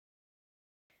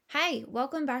Hi,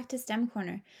 welcome back to STEM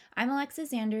Corner. I'm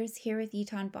Alexis Anders here with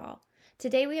Yitan Ball.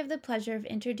 Today we have the pleasure of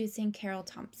introducing Carole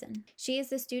Thompson. She is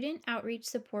the Student Outreach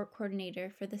Support Coordinator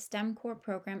for the STEM Core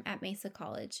program at Mesa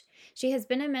College. She has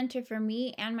been a mentor for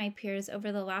me and my peers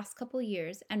over the last couple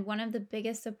years and one of the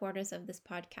biggest supporters of this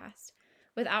podcast.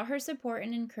 Without her support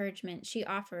and encouragement she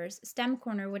offers, STEM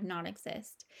Corner would not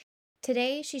exist.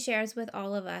 Today, she shares with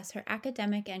all of us her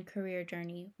academic and career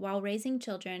journey while raising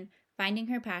children, finding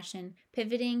her passion,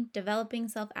 pivoting, developing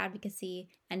self-advocacy,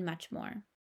 and much more.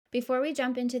 Before we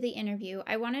jump into the interview,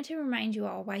 I wanted to remind you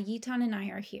all why Yitan and I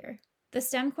are here. The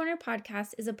STEM Corner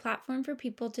podcast is a platform for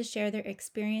people to share their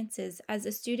experiences as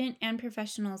a student and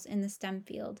professionals in the STEM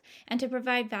field, and to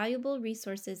provide valuable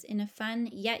resources in a fun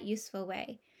yet useful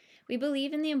way. We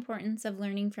believe in the importance of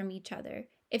learning from each other.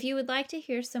 If you would like to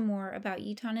hear some more about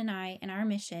Yitan and I and our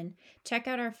mission, check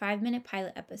out our 5-minute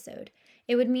pilot episode.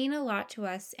 It would mean a lot to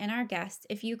us and our guests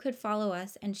if you could follow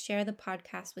us and share the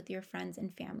podcast with your friends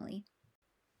and family.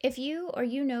 If you or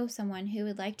you know someone who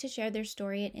would like to share their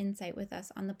story and insight with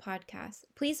us on the podcast,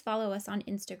 please follow us on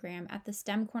Instagram at the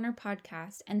STEM Corner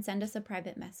Podcast and send us a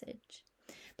private message.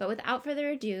 But without further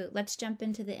ado, let's jump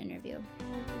into the interview.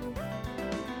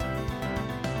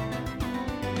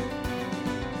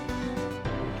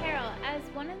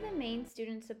 One of the main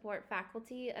student support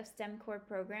faculty of STEM Core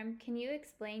program, can you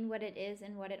explain what it is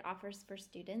and what it offers for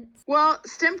students? Well,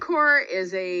 STEM Core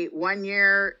is a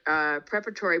one-year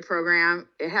preparatory program.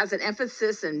 It has an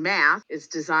emphasis in math. It's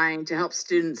designed to help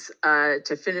students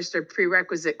to finish their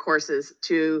prerequisite courses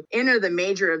to enter the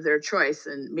major of their choice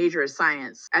and major of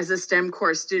science. As a STEM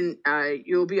Core student,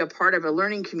 you'll be a part of a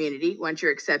learning community once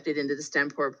you're accepted into the STEM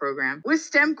Core program. With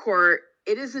STEM Core,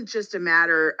 it isn't just a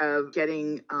matter of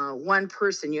getting one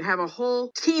person. You have a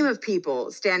whole team of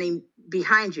people standing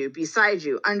behind you, beside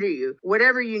you, under you,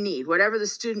 whatever you need, whatever the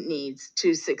student needs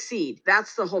to succeed.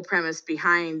 That's the whole premise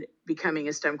behind becoming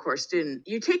a STEM Core student.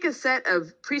 You take a set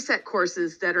of preset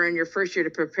courses that are in your first year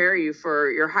to prepare you for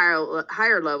your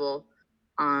higher level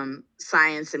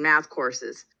science and math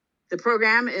courses. The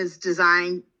program is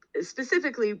designed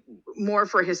specifically more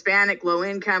for Hispanic, low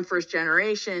income, first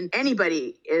generation.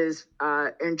 Anybody is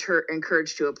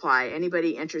encouraged to apply,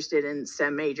 anybody interested in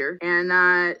STEM major.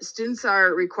 And students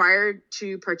are required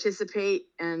to participate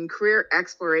in career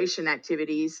exploration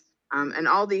activities. And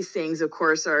all these things, of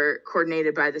course, are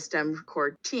coordinated by the STEM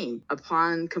Core team.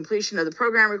 Upon completion of the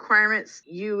program requirements,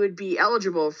 you would be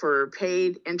eligible for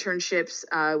paid internships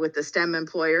with the STEM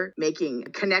employer, making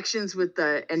connections with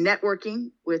and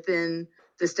networking within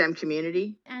the STEM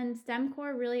community. And STEM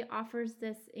Core really offers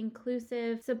this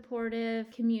inclusive, supportive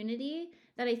community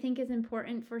that I think is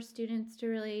important for students to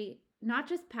really not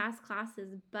just pass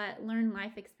classes, but learn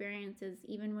life experiences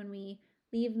even when we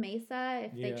leave Mesa,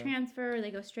 if they transfer or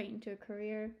they go straight into a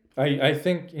career. I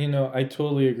think, I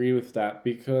totally agree with that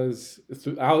because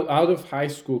out of high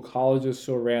school, college is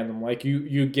so random. Like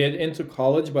you get into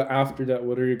college, but after that,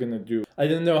 what are you going to do? I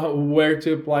didn't know where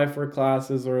to apply for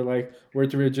classes or like where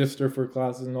to register for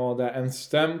classes and all that. And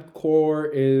STEM Core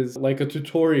is like a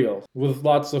tutorial with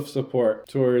lots of support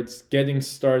towards getting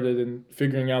started and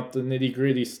figuring out the nitty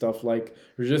gritty stuff like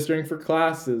registering for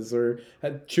classes or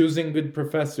choosing good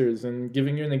professors and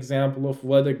giving you an example of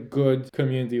what a good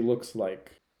community looks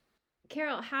like.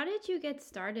 Carole, how did you get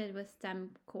started with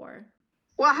STEM Core?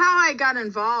 Well, how I got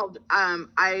involved,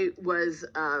 I was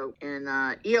in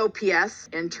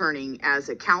EOPS interning as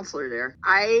a counselor there.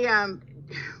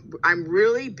 I'm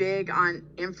really big on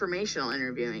informational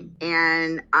interviewing,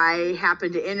 and I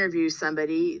happened to interview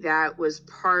somebody that was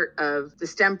part of the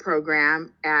STEM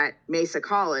program at Mesa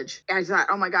College. And I thought,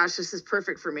 oh my gosh, this is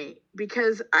perfect for me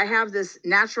because I have this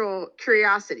natural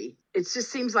curiosity. It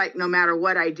just seems like no matter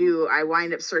what I do, I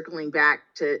wind up circling back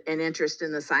to an interest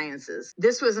in the sciences.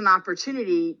 This was an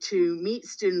opportunity to meet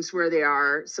students where they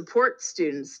are, support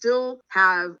students, still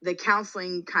have the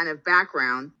counseling kind of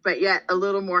background, but yet a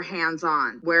little more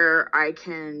hands-on, where I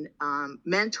can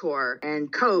mentor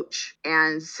and coach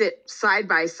and sit side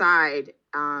by side,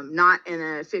 not in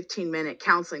a 15-minute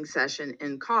counseling session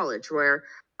in college, where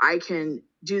I can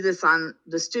do this on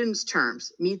the students'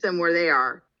 terms, meet them where they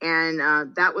are. And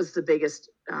that was the biggest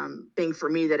thing for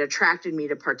me that attracted me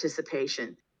to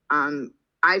participation.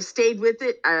 I've stayed with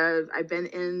it. I've been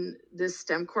in this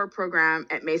STEM Core program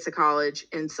at Mesa College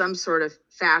in some sort of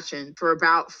fashion for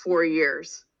about 4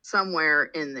 years. somewhere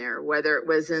in there, whether it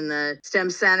was in the STEM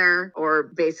center or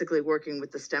basically working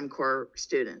with the STEM core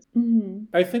students.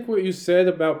 I think what you said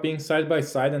about being side by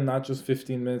side and not just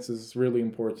 15 minutes is really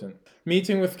important.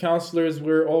 Meeting with counselors,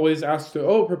 we're always asked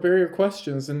to, prepare your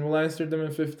questions and we'll answer them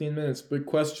in 15 minutes. But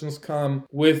questions come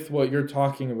with what you're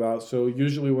talking about. So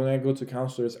usually when I go to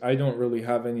counselors, I don't really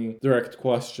have any direct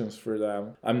questions for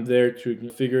them. I'm there to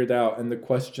figure it out. And the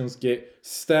questions get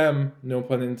STEM, no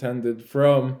pun intended,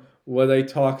 from what I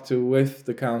talk to with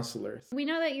the counselors. We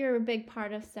know that you're a big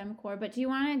part of STEM Core, but do you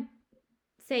want to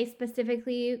say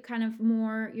specifically kind of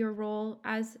more your role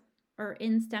as or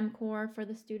in STEM Core for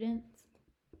the students?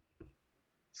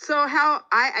 So how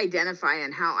I identify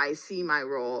and how I see my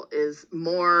role is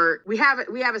more, we have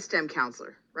a STEM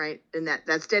counselor, right? And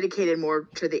that's dedicated more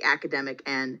to the academic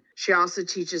end. She also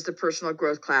teaches the personal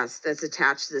growth class that's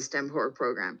attached to the STEM core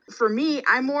program. For me,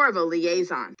 I'm more of a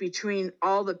liaison between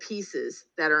all the pieces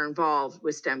that are involved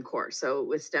with STEM core. So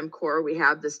with STEM core, we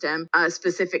have the STEM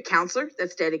specific counselor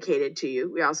that's dedicated to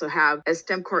you. We also have a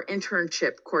STEM core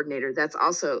internship coordinator that's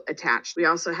also attached. We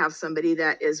also have somebody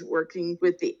that is working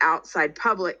with the outside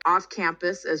public off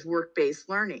campus as work-based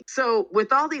learning. So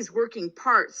with all these working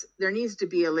parts, there needs to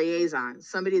be a liaison,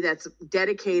 somebody that's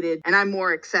dedicated, and I'm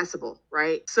more accessible,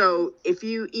 right? So if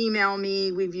you email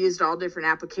me, we've used all different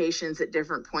applications at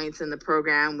different points in the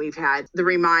program. We've had the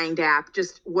Remind app,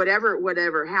 just whatever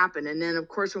happened. And then, of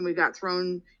course, when we got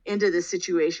thrown into this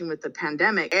situation with the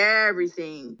pandemic,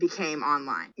 everything became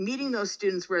online. Meeting those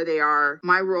students where they are,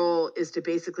 my role is to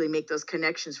basically make those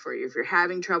connections for you. If you're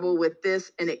having trouble with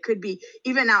this, and it could be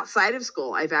even outside of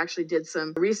school, I've actually did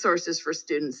some resources for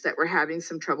students that were having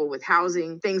some trouble with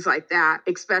housing, things like that,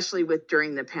 especially with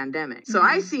during the pandemic. So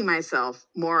I see myself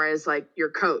more as like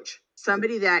your coach,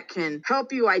 somebody that can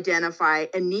help you identify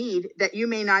a need that you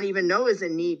may not even know is a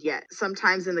need yet.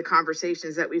 Sometimes in the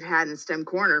conversations that we've had in STEM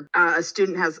Corner, a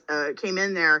student has came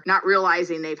in there not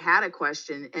realizing they've had a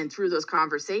question, and through those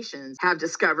conversations have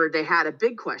discovered they had a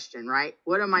big question, right?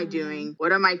 What am I doing?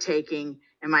 What am I taking?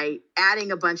 Am I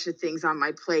adding a bunch of things on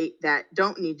my plate that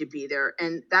don't need to be there?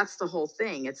 And that's the whole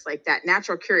thing. It's like that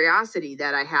natural curiosity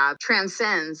that I have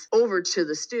transcends over to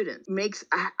the student.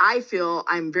 I feel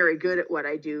I'm very good at what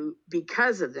I do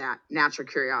because of that natural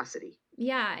curiosity.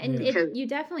 Yeah, and you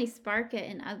definitely spark it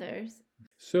in others.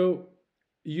 So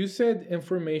you said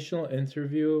informational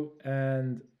interview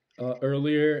and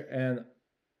earlier, and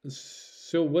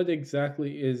so what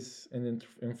exactly is an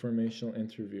informational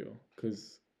interview?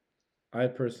 Because I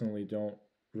personally don't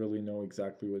really know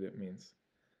exactly what it means.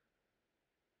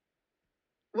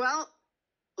 Well,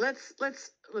 let's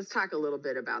talk a little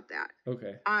bit about that.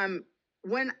 Okay.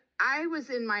 When I was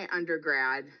in my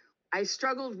undergrad, I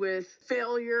struggled with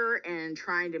failure and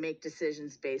trying to make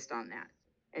decisions based on that.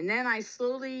 And then I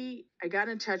got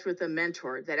in touch with a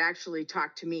mentor that actually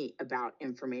talked to me about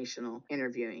informational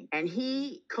interviewing. And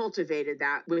he cultivated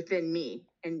that within me.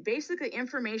 And basically,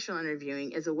 informational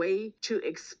interviewing is a way to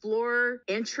explore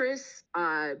interests,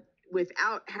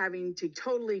 without having to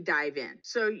totally dive in.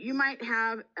 So you might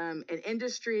have an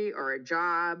industry or a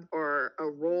job or a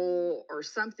role or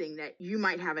something that you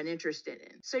might have an interest in.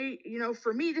 So,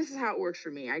 for me, this is how it works for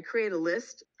me. I create a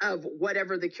list of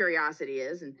whatever the curiosity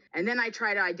is. And then I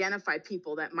try to identify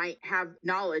people that might have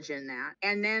knowledge in that.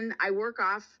 And then I work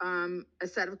off a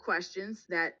set of questions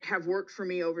that have worked for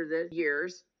me over the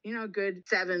years. Good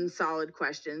 7 solid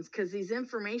questions, because these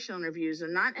informational interviews are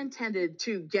not intended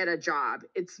to get a job.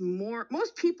 It's more,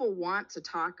 most people want to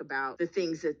talk about the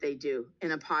things that they do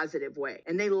in a positive way.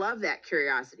 And they love that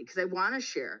curiosity because they want to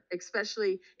share,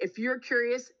 especially if you're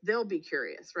curious, they'll be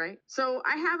curious, right? So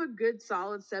I have a good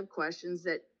solid 7 questions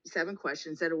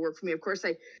that'll work for me. Of course,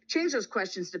 I change those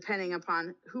questions depending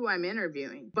upon who I'm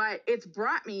interviewing, but it's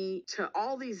brought me to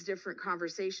all these different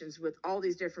conversations with all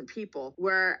these different people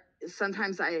where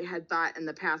sometimes I had thought in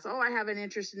the past, I have an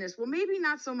interest in this. Well, maybe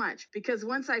not so much, because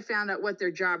once I found out what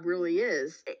their job really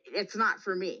is, it's not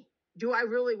for me. Do I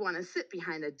really want to sit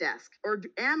behind a desk, or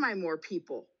am I more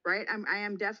people, right? I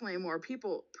am definitely a more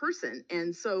people person.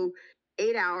 And so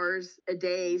 8 hours a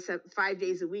day, 5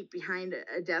 days a week behind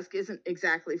a desk isn't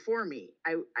exactly for me.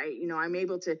 I'm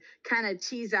able to kind of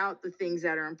tease out the things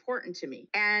that are important to me.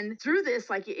 And through this,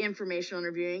 like informational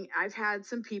interviewing, I've had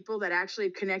some people that actually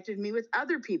connected me with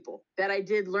other people that I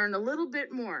did learn a little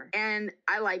bit more. And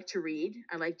I like to read.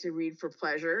 I like to read for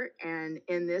pleasure. And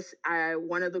in this,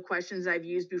 one of the questions I've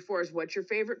used before is, what's your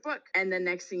favorite book? And the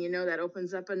next thing you know, that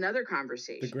opens up another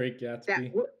conversation. The Great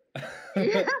Gatsby.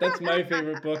 That's my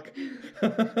favorite book.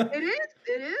 It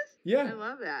is. Yeah. I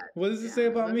love that. What does it say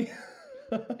about me?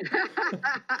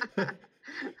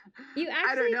 You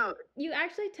I don't actually know. you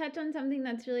actually touch on something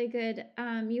that's really good.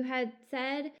 You had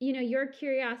said, your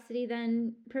curiosity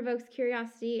then provokes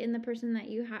curiosity in the person that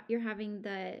you're having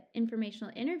the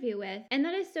informational interview with, and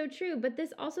that is so true. But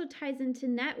this also ties into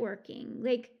networking,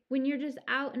 like when you're just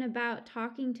out and about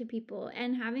talking to people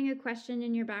and having a question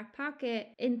in your back pocket,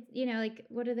 and like,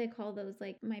 what do they call those?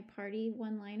 Like my party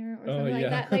one-liner or something like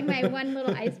that, like my one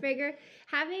little icebreaker.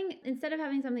 Instead of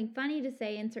having something funny to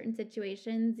say in certain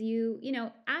situations, you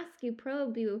ask, you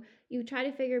probe, you try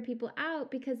to figure people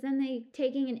out, because then they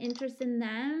taking an interest in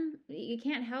them, you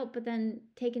can't help but then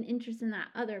take an interest in that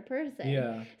other person.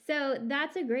 Yeah. So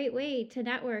that's a great way to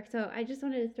network. So I just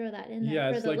wanted to throw that in there Yeah,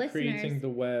 for it's the like listeners. creating the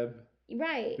web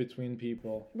Right. between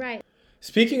people. Right.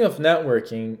 Speaking of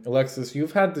networking, Alexis,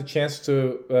 you've had the chance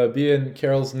to be in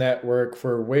Carole's network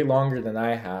for way longer than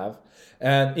I have.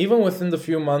 And even within the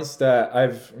few months that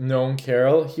I've known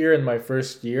Carole here in my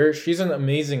first year, she's an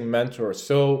amazing mentor.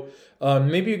 So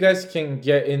maybe you guys can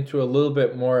get into a little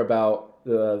bit more about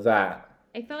that.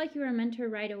 I felt like you were a mentor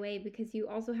right away, because you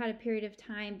also had a period of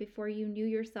time before you knew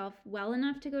yourself well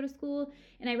enough to go to school.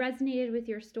 And I resonated with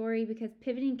your story, because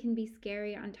pivoting can be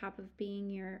scary on top of being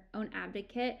your own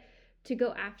advocate to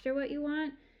go after what you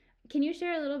want. Can you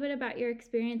share a little bit about your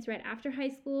experience right after high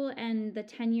school and the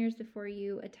 10 years before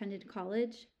you attended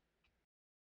college?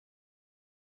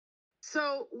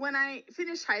 So when I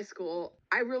finished high school,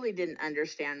 I really didn't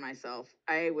understand myself.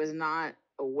 I was not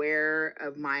aware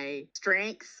of my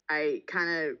strengths. I kind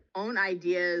of own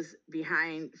ideas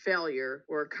behind failure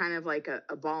were kind of like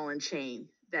a ball and chain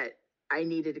that I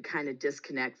needed to kind of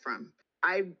disconnect from.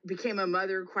 I became a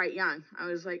mother quite young. I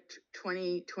was like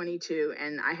 20, 22,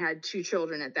 and I had 2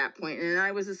 children at that point, and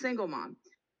I was a single mom.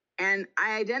 And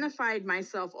I identified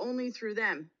myself only through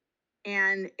them.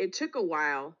 And it took a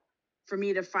while for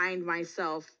me to find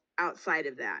myself outside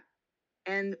of that.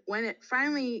 And when it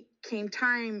finally came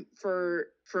time for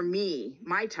me,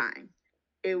 my time,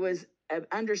 it was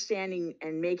understanding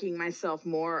and making myself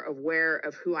more aware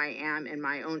of who I am and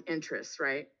my own interests,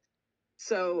 right?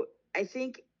 So I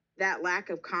think that lack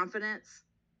of confidence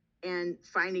and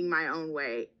finding my own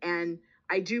way. And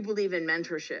I do believe in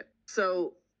mentorship.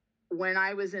 So when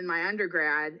I was in my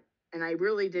undergrad and I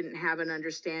really didn't have an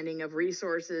understanding of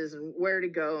resources and where to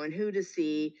go and who to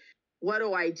see, what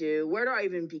do I do? Where do I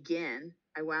even begin?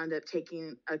 I wound up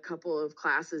taking a couple of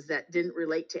classes that didn't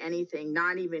relate to anything,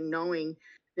 not even knowing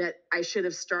that I should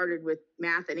have started with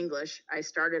math and English. I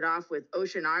started off with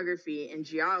oceanography and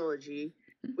geology,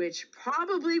 which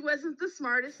probably wasn't the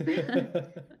smartest thing.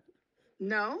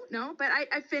 No, but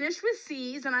I finished with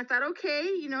C's and I thought,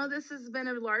 okay, this has been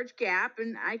a large gap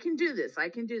and I can do this. I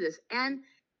can do this. And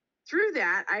through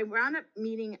that, I wound up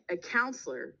meeting a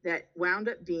counselor that wound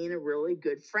up being a really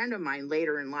good friend of mine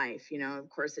later in life. Of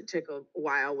course, it took a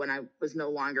while when I was no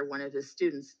longer one of his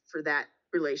students for that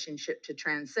relationship to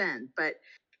transcend. But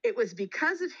it was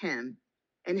because of him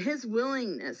and his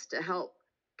willingness to help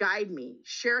guide me,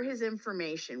 share his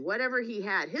information, whatever he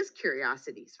had, his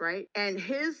curiosities, right? And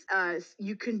his,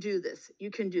 you can do this,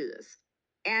 you can do this.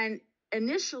 And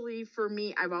initially for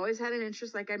me, I've always had an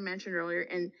interest, like I mentioned earlier,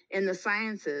 in the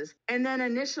sciences. And then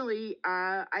initially,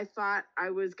 I thought I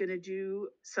was going to do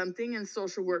something in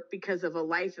social work because of a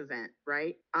life event,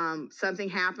 right? Something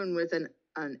happened with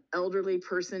an elderly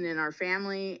person in our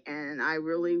family, and I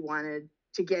really wanted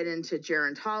to get into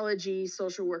gerontology,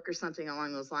 social work, or something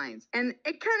along those lines. And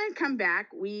it kind of come back.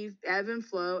 We've ebb and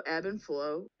flow, ebb and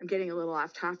flow. I'm getting a little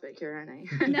off topic here, aren't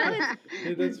I?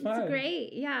 No, That's fine. It's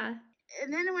great. Yeah.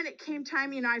 And then when it came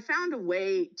time, I found a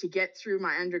way to get through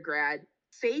my undergrad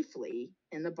safely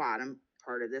in the bottom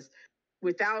part of this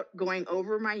without going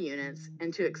over my units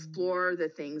and to explore the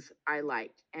things I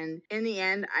liked. And in the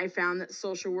end, I found that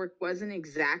social work wasn't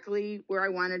exactly where I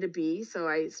wanted to be. So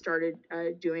I started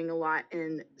doing a lot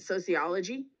in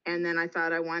sociology. And then I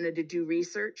thought I wanted to do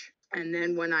research. And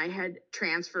then when I had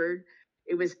transferred,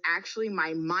 it was actually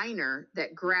my minor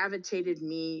that gravitated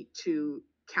me to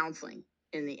counseling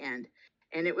in the end.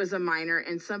 And it was a minor,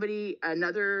 and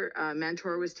another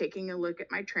mentor was taking a look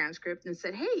at my transcript and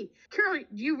said, "Hey, Carole,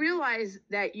 do you realize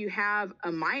that you have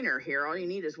a minor here? All you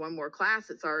need is one more class.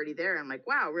 It's already there." I'm like,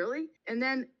 "Wow, really?" And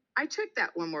then I took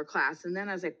that one more class, and then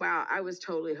I was like, wow, I was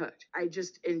totally hooked. I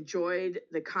just enjoyed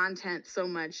the content so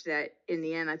much that in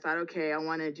the end, I thought, okay, I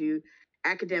want to do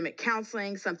academic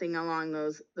counseling, something along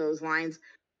those lines.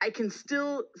 I can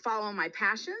still follow my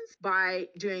passions by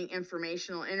doing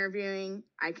informational interviewing.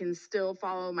 I can still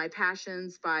follow my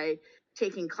passions by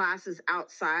taking classes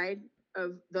outside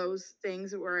of those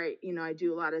things where I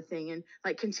do a lot of thing in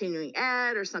like continuing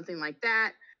ed or something like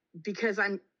that, because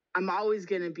I'm always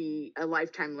going to be a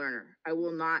lifetime learner. I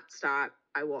will not stop.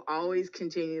 I will always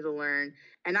continue to learn.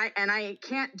 And I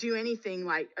can't do anything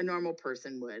like a normal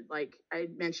person would. Like I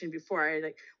mentioned before,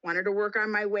 I wanted to work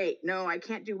on my weight. No, I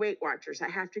can't do Weight Watchers. I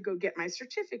have to go get my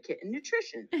certificate in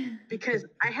nutrition because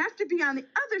I have to be on the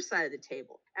other side of the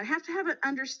table. I have to have an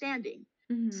understanding.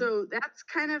 Mm-hmm. So that's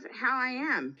kind of how I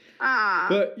am.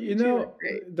 But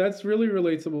that's really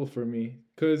relatable for me,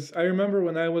 because I remember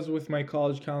when I was with my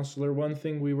college counselor, one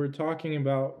thing we were talking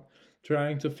about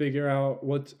trying to figure out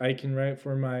what I can write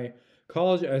for my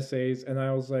college essays, and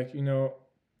I was like,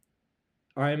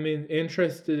 I'm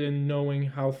interested in knowing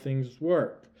how things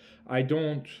work. I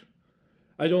don't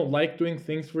like doing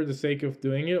things for the sake of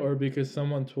doing it or because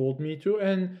someone told me to.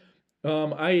 And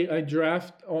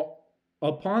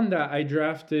upon that, I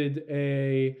drafted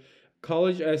a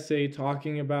college essay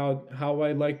talking about how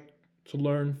I like to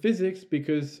learn physics,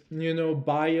 because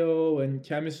bio and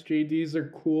chemistry, these are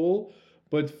cool,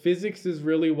 but physics is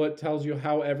really what tells you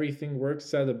how everything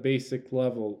works at a basic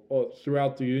level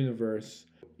throughout the universe.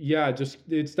 Yeah, just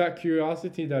it's that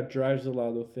curiosity that drives a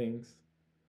lot of things.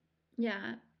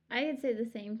 Yeah, I could say the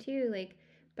same too. Like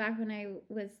back when I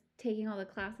was taking all the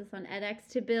classes on edX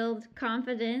to build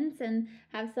confidence and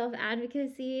have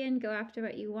self-advocacy and go after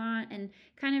what you want, and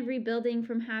kind of rebuilding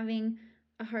from having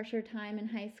a harsher time in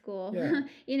high school.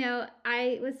 Yeah.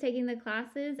 I was taking the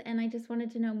classes and I just wanted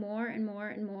to know more and more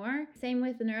and more. Same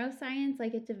with neuroscience.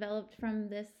 Like it developed from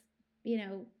this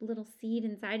little seed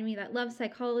inside of me that loved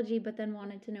psychology, but then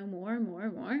wanted to know more and more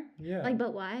and more. Yeah. Like,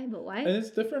 but why? And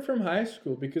it's different from high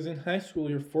school, because in high school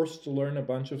you're forced to learn a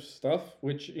bunch of stuff,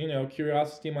 which,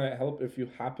 curiosity might help if you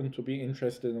happen to be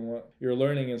interested in what you're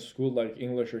learning in school, like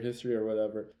English or history or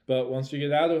whatever. But once you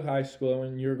get out of high school and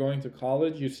when you're going to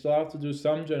college, you still have to do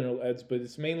some general eds, but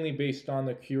it's mainly based on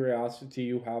the curiosity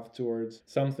you have towards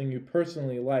something you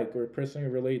personally like or personally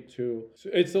relate to. So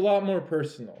it's a lot more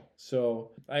personal. So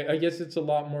I guess it's a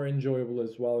lot more enjoyable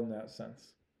as well in that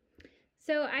sense.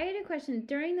 So I had a question.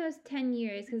 During those 10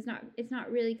 years, because it's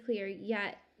not really clear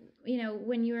yet,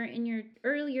 when you were in your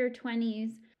earlier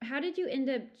 20s, how did you end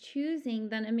up choosing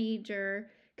then a major?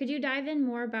 Could you dive in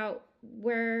more about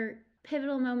where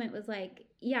pivotal moment was like,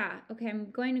 yeah, okay,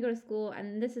 I'm going to go to school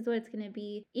and this is what it's going to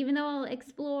be, even though I'll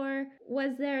explore?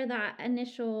 Was there that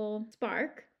initial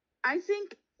spark? I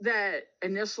think that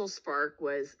initial spark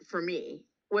was, for me,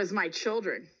 was my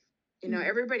children.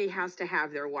 Everybody has to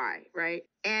have their why, right?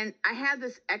 And I had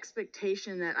this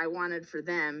expectation that I wanted for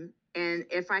them. And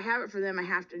if I have it for them,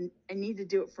 I need to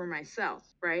do it for myself,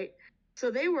 right?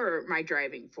 So they were my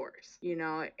driving force.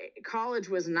 College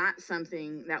was not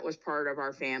something that was part of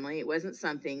our family. It wasn't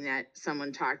something that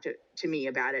someone talked to me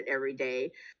about it every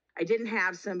day. I didn't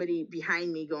have somebody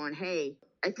behind me going, hey,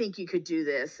 I think you could do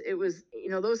this. It was,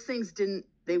 those things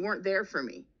they weren't there for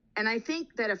me. And I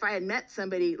think that if I had met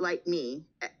somebody like me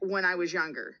when I was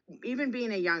younger, even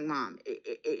being a young mom,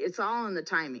 it's all in the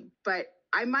timing. But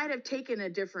I might have taken a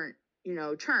different,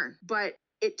 turn. But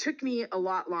it took me a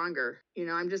lot longer.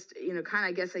 I'm just,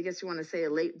 I guess you want to say a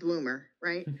late bloomer,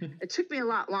 right? It took me a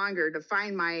lot longer to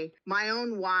find my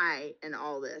own why in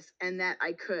all this, and that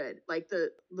I could, like the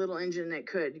little engine that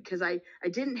could, because I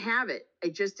didn't have it. I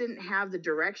just didn't have the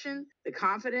direction, the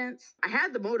confidence. I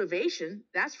had the motivation,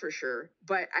 that's for sure,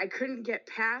 but I couldn't get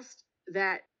past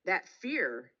that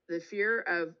fear, the fear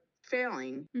of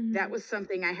failing. Mm-hmm. That was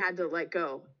something I had to let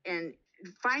go, and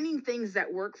finding things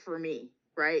that work for me,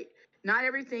 right? Not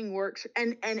everything works.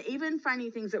 And even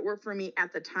finding things that work for me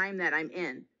at the time that I'm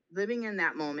in, living in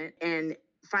that moment and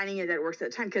finding it that it works at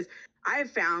the time. Because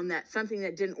I've found that something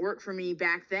that didn't work for me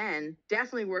back then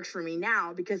definitely works for me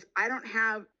now, because I don't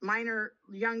have minor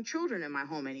young children in my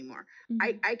home anymore.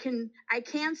 Mm-hmm. I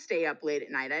can stay up late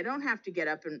at night. I don't have to get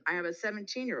up, and I have a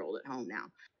 17-year-old at home now.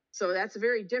 So that's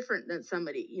very different than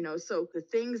somebody, so the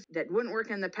things that wouldn't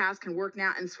work in the past can work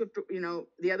now, and swip,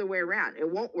 the other way around. It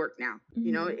won't work now.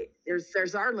 Mm-hmm.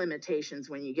 There's our limitations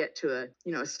when you get to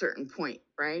a certain point,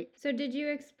 right? So did you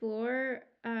explore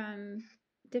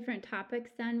different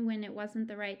topics then when it wasn't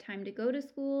the right time to go to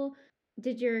school?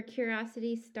 Did your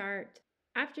curiosity start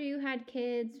after you had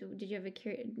kids? Did you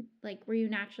have were you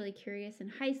naturally curious in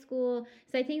high school?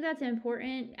 So I think that's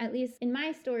important, at least in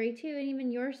my story too, and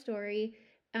even your story.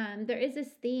 There is this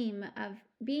theme of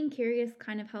being curious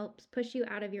kind of helps push you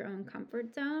out of your own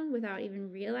comfort zone without even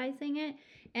realizing it.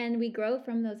 And we grow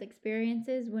from those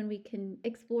experiences when we can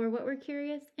explore what we're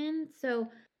curious in. So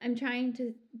I'm trying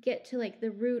to get to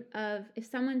the root of, if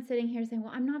someone's sitting here saying,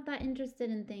 well, I'm not that interested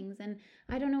in things and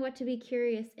I don't know what to be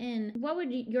curious in, what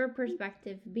would your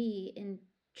perspective be in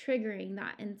triggering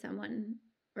that in someone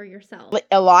or yourself?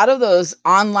 A lot of those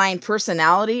online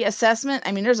personality assessment,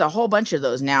 there's a whole bunch of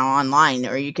those now online,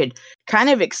 or you could kind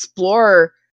of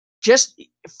explore just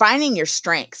finding your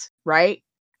strengths, right?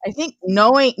 I think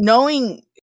knowing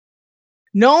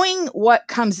what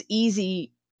comes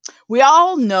easy. We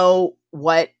all know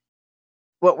what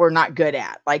we're not good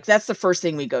at. Like that's the first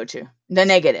thing we go to, the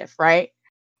negative, right?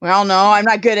 We all know I'm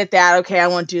not good at that. Okay, I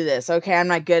won't do this. Okay, I'm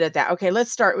not good at that. Okay,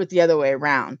 let's start with the other way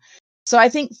around. So I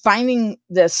think finding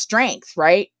the strength,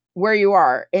 right, where you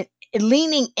are, and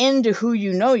leaning into who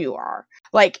you know you are.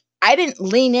 Like I didn't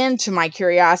lean into my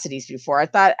curiosities before.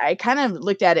 I kind of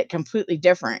looked at it completely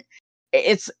different.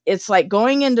 It's like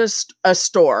going into a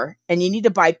store and you need to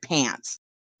buy pants,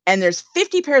 and there's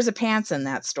 50 pairs of pants in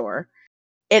that store.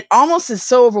 It almost is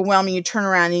so overwhelming you turn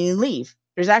around and you leave.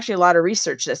 There's actually a lot of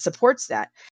research that supports that.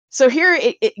 So here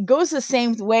it goes the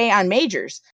same way on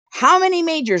majors. How many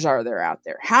majors are there out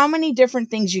there? How many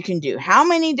different things you can do? How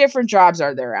many different jobs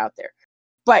are there out there?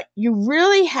 But you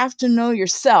really have to know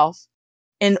yourself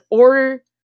in order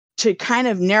to kind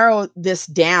of narrow this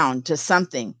down to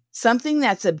something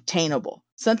that's obtainable,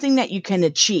 something that you can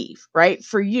achieve, right?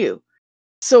 For you.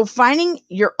 So finding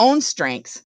your own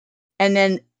strengths and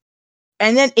then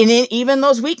even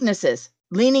those weaknesses,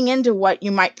 leaning into what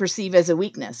you might perceive as a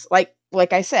weakness.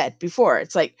 Like I said before,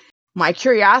 it's like my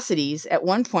curiosities at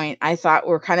one point I thought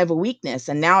were kind of a weakness.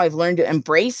 And now I've learned to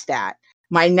embrace that.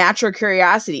 My natural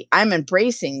curiosity, I'm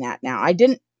embracing that now. I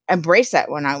didn't embrace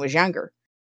that when I was younger,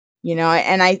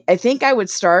 and I think I would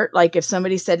start, like if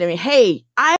somebody said to me, hey,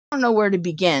 I don't know where to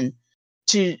begin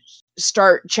to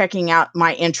start checking out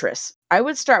my interests. I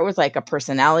would start with like a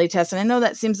personality test. And I know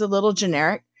that seems a little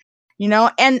generic,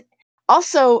 and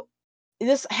also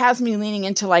this has me leaning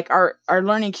into like our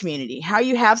learning community, how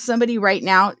you have somebody right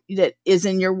now that is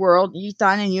in your world,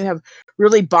 Ethan, and you have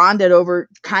really bonded over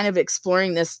kind of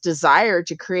exploring this desire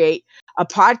to create a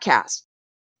podcast.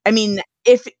 I mean,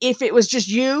 if it was just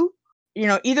you,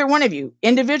 either one of you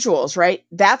individuals, right?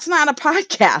 That's not a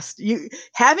podcast. You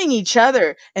having each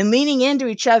other and leaning into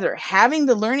each other, having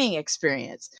the learning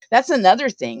experience. That's another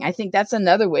thing. I think that's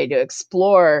another way to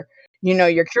explore,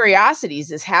 your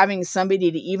curiosities, is having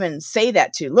somebody to even say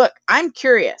that to. Look, I'm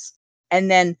curious.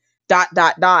 And then ...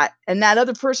 And that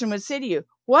other person would say to you,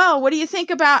 well, what do you think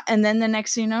about? And then the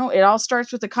next thing you know, it all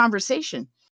starts with a conversation.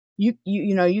 You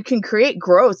can create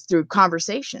growth through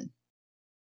conversation.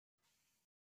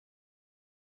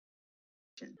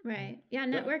 Right. Yeah,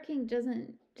 networking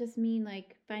doesn't just mean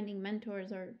like finding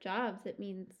mentors or jobs. It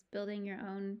means building your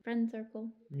own friend circle.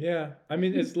 Yeah, I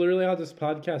mean, it's literally how this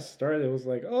podcast started. It was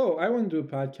like, oh, I want to do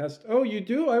a podcast. Oh, you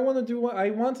do? I want to do one. I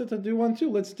wanted to do one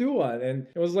too. Let's do one. And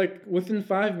it was like within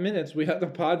 5 minutes, we had the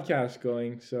podcast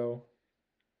going.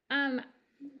 Um,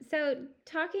 so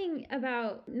talking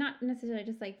about not necessarily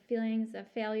just like feelings of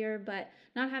failure, but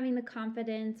not having the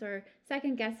confidence or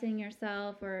second guessing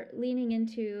yourself or leaning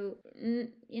into, I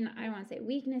don't want to say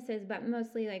weaknesses, but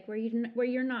mostly like where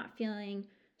you're not feeling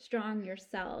strong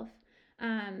yourself.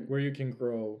 Where you can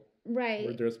grow. Right.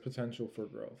 Where there's potential for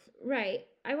growth. Right.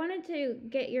 I wanted to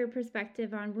get your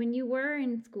perspective on when you were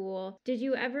in school, did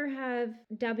you ever have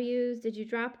W's? Did you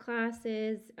drop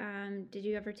classes? Did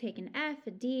you ever take an F,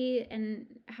 a D? And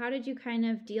how did you kind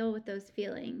of deal with those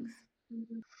feelings?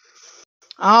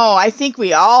 Oh, I think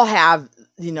we all have,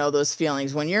 those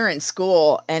feelings when you're in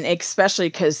school, and especially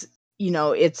because,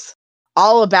 it's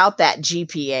all about that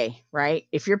GPA, right?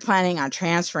 If you're planning on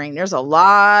transferring, there's a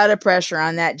lot of pressure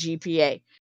on that GPA.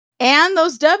 And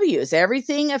those W's,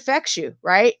 everything affects you,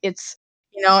 right? It's,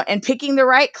 and picking the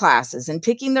right classes and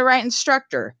picking the right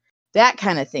instructor, that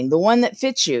kind of thing, the one that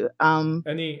fits you.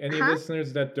 Any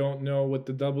listeners that don't know what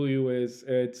the W is,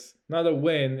 it's not a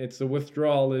win, it's a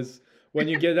withdrawal. Is when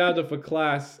you get out of a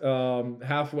class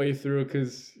halfway through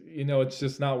because, it's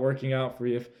just not working out for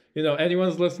you. If,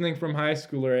 anyone's listening from high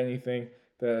school or anything,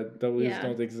 the W's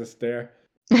don't exist there.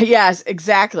 Yes,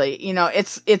 exactly.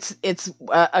 It's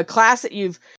a class that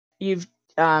you've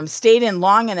stayed in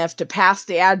long enough to pass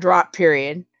the add drop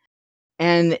period,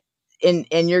 and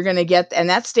you're going to get, and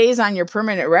that stays on your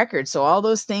permanent record. So all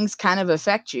those things kind of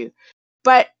affect you.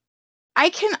 But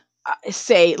I can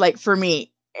say, like, for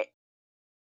me,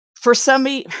 for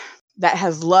somebody that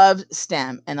has loved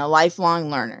STEM and a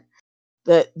lifelong learner,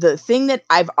 the thing that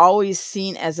I've always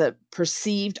seen as a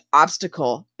perceived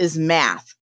obstacle is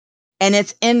math. And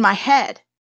it's in my head.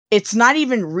 It's not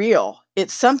even real.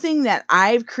 It's something that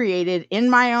I've created in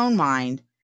my own mind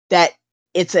that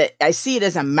I see it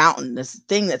as a mountain, this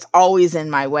thing that's always in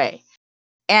my way.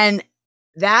 And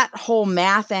that whole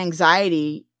math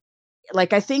anxiety,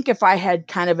 like, I think if I had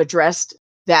kind of addressed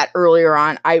that earlier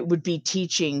on, I would be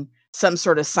teaching some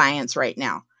sort of science right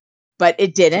now. But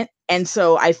it didn't. And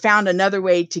so I found another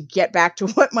way to get back to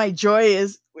what my joy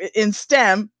is in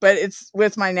STEM, but it's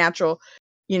with my natural,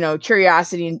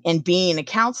 curiosity and being a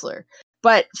counselor.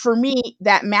 But for me,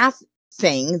 that math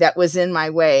thing that was in my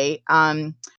way,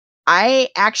 I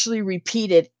actually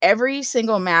repeated every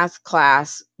single math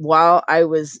class while I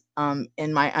was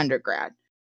in my undergrad.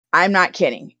 I'm not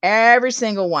kidding. Every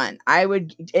single one.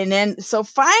 And then so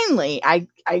finally I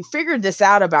figured this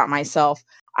out about myself.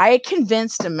 I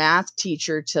convinced a math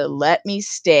teacher to let me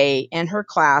stay in her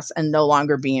class and no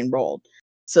longer be enrolled.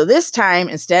 So this time,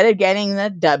 instead of getting the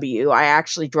W, I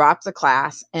actually dropped the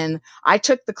class and I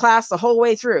took the class the whole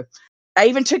way through. I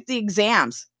even took the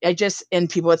exams. And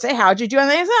people would say, how'd you do on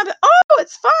the exam? Oh,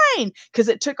 it's fine. Because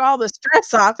it took all the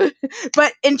stress off.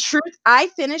 But in truth, I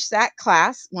finished that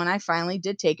class when I finally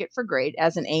did take it for grade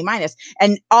as an A minus.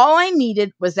 And all I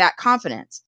needed was that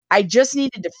confidence. I just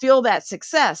needed to feel that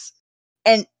success.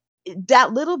 And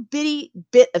that little bitty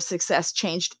bit of success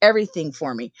changed everything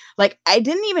for me. Like, I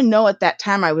didn't even know at that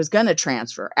time I was going to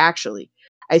transfer, actually.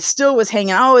 I still was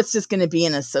hanging, it's just going to be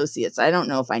an associate's. I don't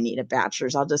know if I need a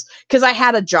bachelor's. Because I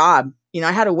had a job,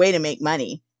 I had a way to make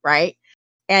money, right?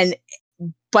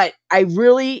 But I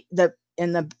really,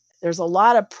 there's a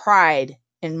lot of pride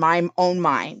in my own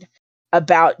mind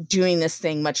about doing this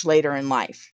thing much later in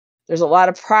life. There's a lot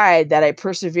of pride that I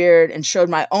persevered and showed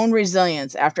my own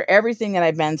resilience after everything that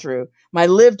I've been through, my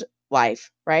lived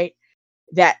life, right?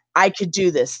 That I could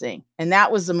do this thing. And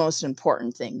that was the most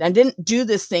important thing. I didn't do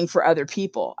this thing for other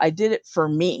people. I did it for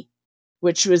me,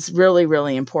 which was really,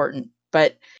 really important.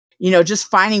 But, just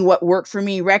finding what worked for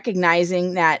me,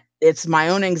 recognizing that it's my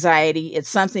own anxiety. It's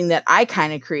something that I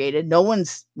kind of created. No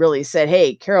one's really said,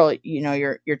 hey, Carole,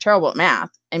 you're terrible at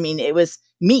math. I mean, it was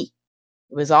me.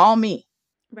 It was all me.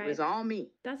 Right. It was all me.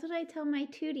 That's what I tell my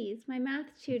tuties, my math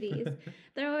tuties.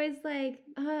 They're always like,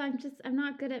 oh, I'm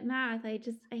not good at math. I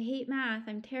hate math.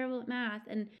 I'm terrible at math.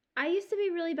 And I used to be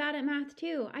really bad at math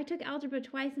too. I took algebra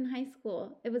twice in high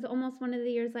school. It was almost one of the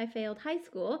years I failed high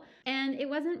school. And it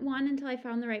wasn't one until I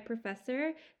found the right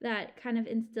professor that kind of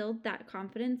instilled that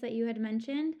confidence that you had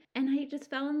mentioned. And I just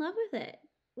fell in love with it.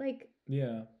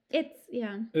 Yeah.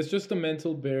 It's just a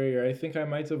mental barrier. I think I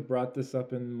might have brought this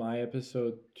up in my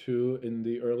episode too, in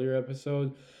the earlier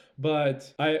episode.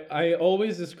 But I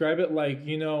always describe it like,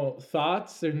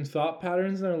 thoughts and thought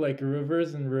patterns are like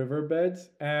rivers and riverbeds.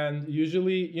 And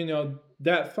usually,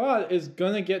 that thought is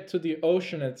going to get to the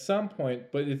ocean at some point,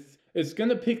 but it's going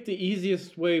to pick the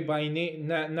easiest way by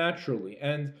naturally.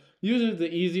 And usually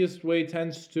the easiest way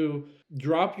tends to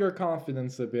drop your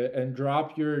confidence a bit and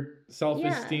drop your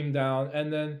self-esteem down.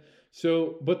 And then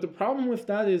but the problem with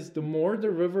that is the more the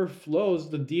river flows,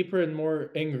 the deeper and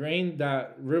more ingrained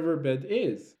that riverbed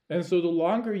is. And so the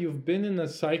longer you've been in a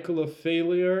cycle of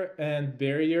failure and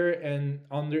barrier and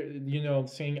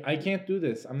saying, I can't do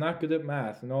this, I'm not good at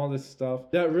math and all this stuff,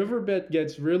 that riverbed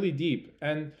gets really deep.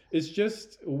 And it's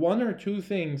just one or two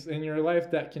things in your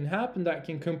life that can happen that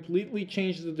can completely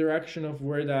change the direction of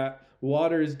where that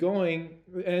water is going.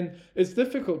 And it's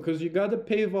difficult because you got to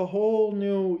pave a whole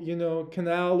new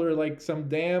canal or like some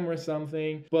dam or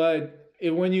something. But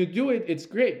when you do it, it's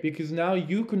great because now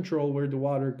you control where the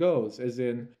water goes, as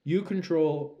in you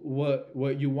control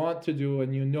what you want to do,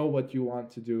 and you know what you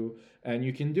want to do, and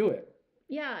you can do it.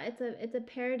 Yeah, it's a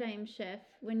paradigm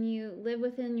shift. When you live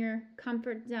within your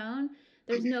comfort zone,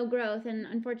 there's no growth. And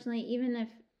unfortunately, even if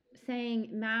saying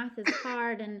math is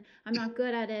hard and I'm not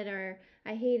good at it or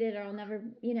I hate it or I'll never,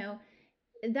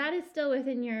 that is still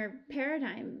within your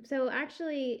paradigm. So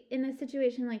actually, in a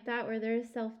situation like that where there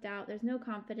is self-doubt, there's no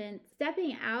confidence,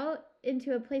 stepping out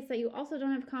into a place that you also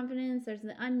don't have confidence, there's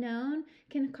the unknown,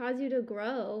 can cause you to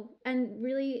grow and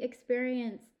really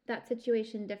experience that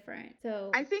situation different.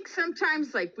 So I think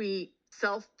sometimes like we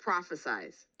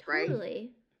self-prophesize, right?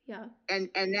 Totally. Yeah. And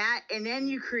then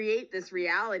you create this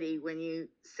reality when you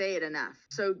say it enough.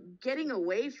 So getting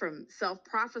away from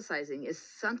self-prophesizing is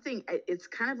something, it's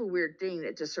kind of a weird thing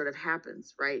that just sort of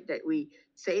happens, right? That we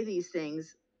say these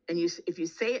things and if you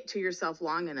say it to yourself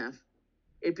long enough,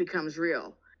 it becomes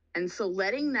real. And so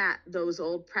letting those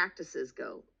old practices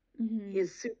go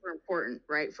is super important,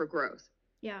 right? For growth.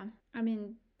 Yeah. I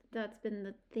mean, that's been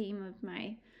the theme of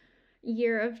my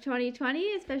year of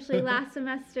 2020, especially last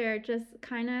semester, just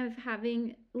kind of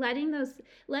letting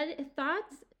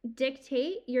thoughts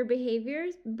dictate your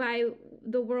behaviors by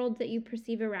the world that you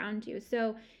perceive around you.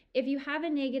 So if you have a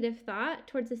negative thought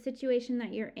towards the situation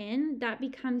that you're in, that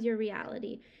becomes your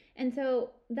reality. And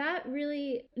so that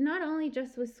really, not only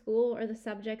just with school or the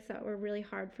subjects that were really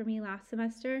hard for me last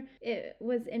semester, it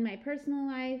was in my personal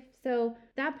life. So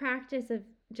that practice of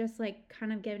just like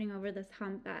kind of getting over this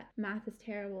hump that math is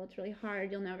terrible, it's really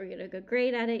hard, you'll never get a good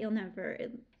grade at it,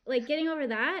 like getting over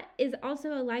that is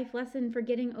also a life lesson for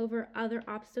getting over other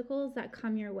obstacles that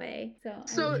come your way.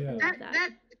 So Yeah.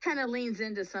 that kind of leans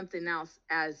into something else,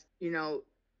 as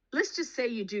let's just say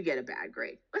you do get a bad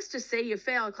grade. Let's just say you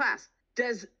fail a class.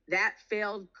 Does that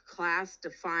failed class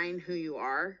define who you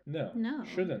are? No.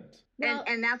 Shouldn't. Well,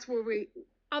 and that's where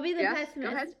I'll be the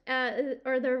pessimist,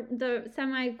 or the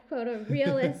semi-quote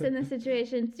realist in the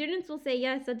situation. Students will say,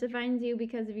 yes, that defines you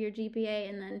because of your GPA,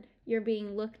 and then you're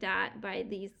being looked at by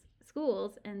these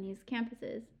schools and these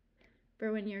campuses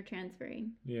for when you're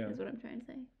transferring, is what I'm trying to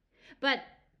say. But,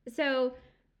 so,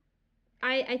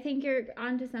 I think you're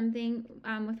onto something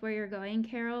with where you're going,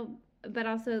 Carole, but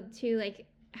also, too, like,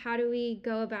 how do we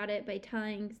go about it by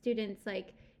telling students,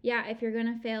 like, yeah, if you're going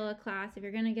to fail a class, if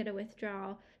you're going to get a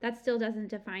withdrawal, that still doesn't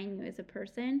define you as a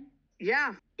person.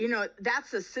 Yeah.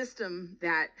 That's a system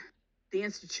that the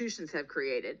institutions have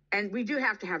created. And we do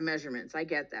have to have measurements. I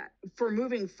get that. For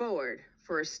moving forward,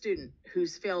 for a student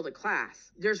who's failed a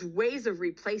class, there's ways of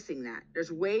replacing that.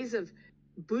 There's ways of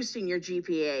boosting your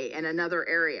GPA in another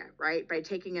area, right? By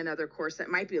taking another course that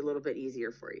might be a little bit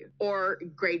easier for you, or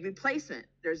grade replacement.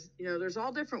 There's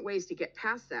all different ways to get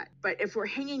past that. But if we're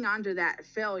hanging on to that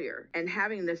failure and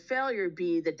having the failure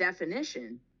be the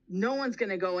definition, no one's going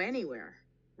to go anywhere,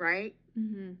 right?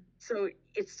 Mm-hmm. So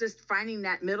it's just finding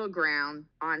that middle ground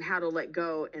on how to let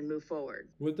go and move forward.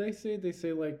 Would they say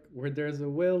like, where there's a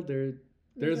will,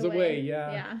 there's a way.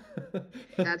 Yeah.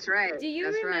 That's right. Do you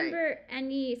remember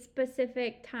any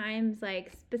specific times,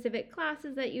 like specific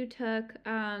classes that you took,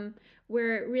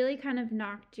 where it really kind of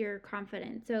knocked your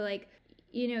confidence? So like,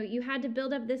 you had to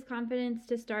build up this confidence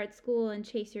to start school and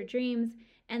chase your dreams.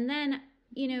 And then,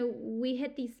 we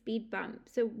hit these speed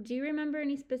bumps. So do you remember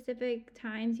any specific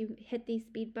times you hit these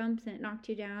speed bumps and it knocked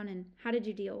you down, and how did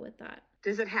you deal with that?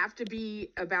 Does it have to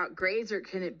be about grades, or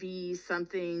can it be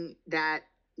something that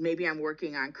maybe I'm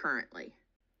working on currently?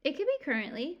 It could be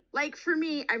currently. Like for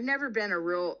me, I've never been a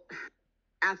real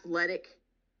athletic,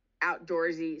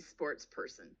 outdoorsy sports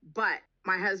person. But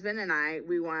my husband and I,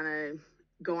 we want to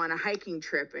go on a hiking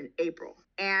trip in April.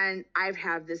 And I've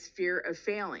had this fear of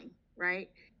failing, right?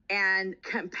 And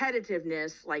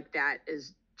competitiveness like that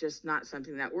is just not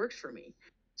something that works for me.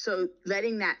 So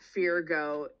letting that fear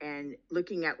go and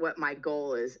looking at what my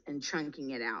goal is and chunking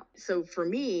it out. So for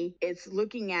me, it's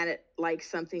looking at it like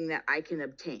something that I can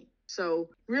obtain. So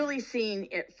really seeing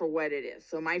it for what it is.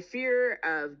 So my fear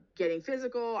of getting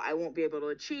physical, I won't be able to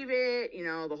achieve it.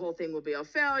 The whole thing will be a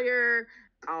failure.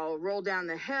 I'll roll down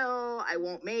the hill. I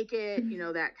won't make it,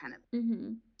 that kind of.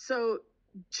 Mm-hmm. So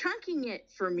chunking it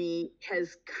for me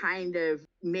has kind of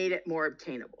made it more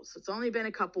obtainable. So it's only been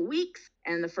a couple weeks.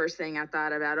 And the first thing I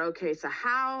thought about, okay, so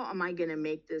how am I going to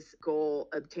make this goal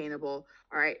obtainable?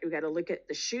 All right, we got to look at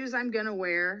the shoes I'm going to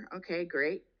wear. Okay,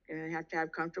 great. And I have to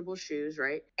have comfortable shoes,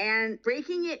 right? And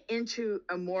breaking it into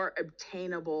a more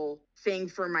obtainable thing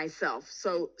for myself.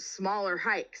 So smaller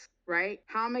hikes, right?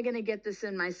 How am I going to get this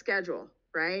in my schedule,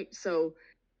 right? So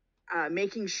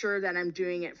making sure that I'm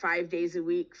doing it 5 days a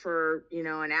week for,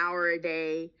 an hour a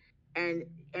day,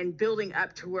 and building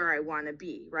up to where I want to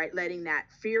be, right? Letting that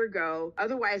fear go.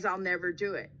 Otherwise, I'll never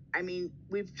do it. I mean,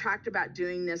 we've talked about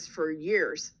doing this for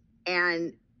years,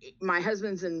 and my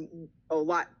husband's in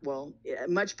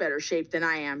much better shape than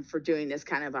I am for doing this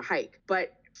kind of a hike.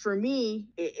 But for me,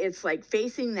 it's like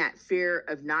facing that fear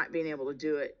of not being able to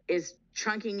do it is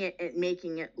chunking it and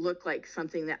making it look like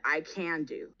something that I can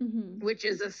do, mm-hmm. which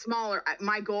is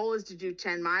my goal is to do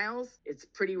 10 miles. It's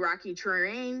pretty rocky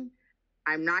terrain.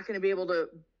 I'm not going to be able to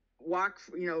walk,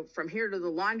 from here to the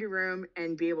laundry room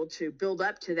and be able to build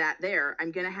up to that there.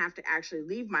 I'm going to have to actually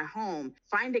leave my home,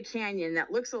 find a canyon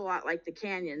that looks a lot like the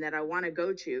canyon that I want to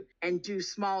go to, and do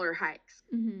smaller hikes.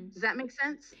 Mm-hmm. Does that make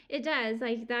sense? It does.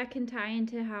 Like that can tie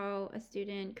into how a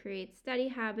student creates study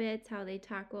habits, how they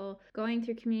tackle going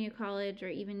through community college, or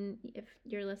even if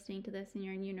you're listening to this and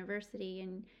you're in university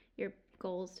and your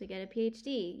goal is to get a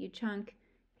PhD, you chunk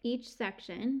each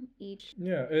section,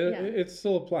 it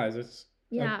still applies.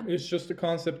 It's just a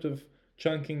concept of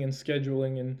chunking and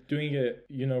scheduling and doing it,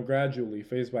 gradually,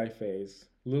 phase by phase,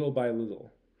 little by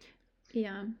little.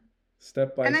 Yeah.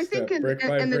 Step by step, and I think brick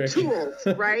by brick. The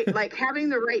tools, right? Like having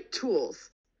the right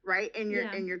tools, right, in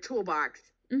your toolbox.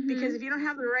 Mm-hmm. Because if you don't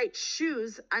have the right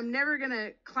shoes, I'm never gonna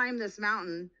climb this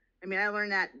mountain. I mean, I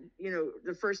learned that,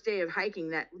 the first day of hiking,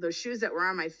 that those shoes that were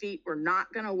on my feet were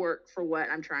not going to work for what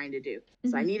I'm trying to do. Mm-hmm.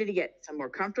 So I needed to get some more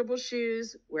comfortable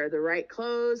shoes, wear the right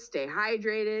clothes, stay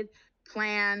hydrated,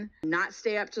 plan, not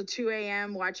stay up till 2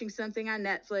 a.m. watching something on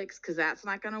Netflix, because that's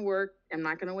not going to work I'm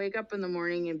not going to wake up in the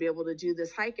morning and be able to do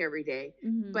this hike every day.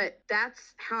 But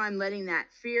that's how I'm letting that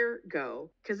fear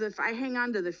go. Because if I hang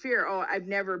on to the fear, oh, I've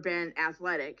never been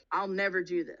athletic, I'll never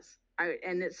do this.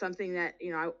 And it's something that,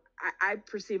 I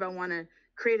perceive I want to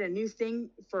create a new thing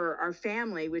for our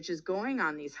family, which is going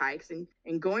on these hikes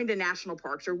and going to national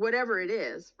parks or whatever it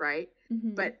is, right?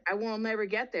 But I will never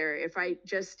get there if I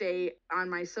just stay on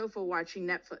my sofa watching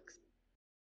Netflix.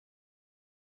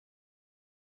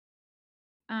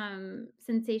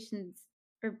 Sensations,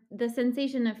 or the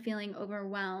sensation of feeling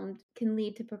overwhelmed, can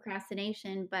lead to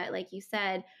procrastination. But like you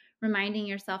said, reminding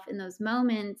yourself in those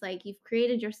moments, like, you've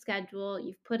created your schedule,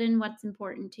 you've put in what's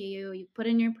important to you, you've put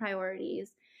in your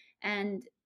priorities, and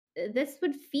this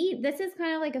is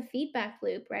kind of like a feedback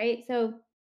loop, right? So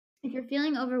if you're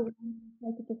feeling overwhelmed,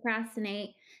 like to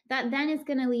procrastinate, that then is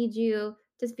going to lead you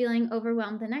to feeling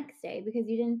overwhelmed the next day because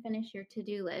you didn't finish your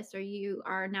to-do list, or you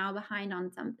are now behind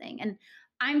on something. And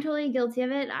I'm totally guilty of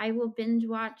it. I will binge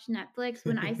watch Netflix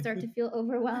when I start to feel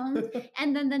overwhelmed.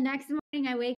 And then the next morning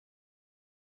I wake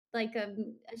like a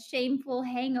shameful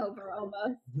hangover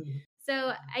almost.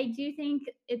 So I do think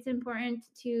it's important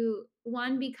to,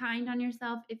 one, be kind on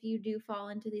yourself if you do fall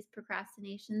into these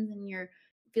procrastinations and you're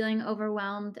feeling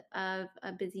overwhelmed of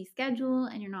a busy schedule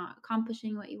and you're not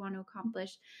accomplishing what you want to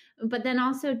accomplish. But then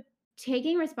also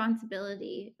taking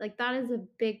responsibility, like, that is a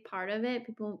big part of it.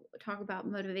 People talk about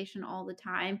motivation all the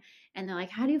time, and they're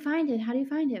like, how do you find it? How do you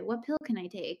find it? What pill can I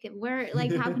take? Where,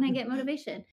 like, how can I get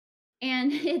motivation?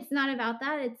 And it's not about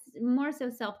that. It's more so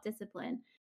self-discipline.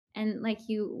 And like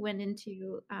you went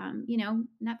into,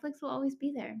 Netflix will always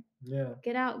be there. Yeah.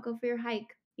 Get out, go for your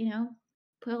hike,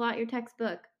 pull out your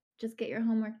textbook, just get your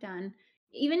homework done.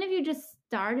 Even if you just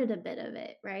started a bit of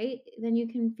it, right? Then you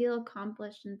can feel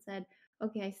accomplished and said,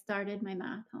 okay, I started my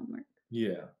math homework.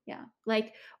 Yeah. Yeah.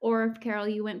 Like, or if, Carol,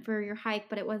 you went for your hike,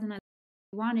 but it wasn't as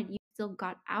you wanted, you still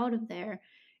got out of there,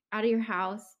 out of your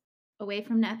house, away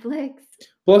from Netflix.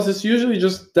 Plus, it's usually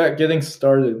just that getting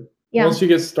started. Yeah. Once you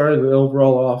get started, it'll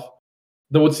roll off.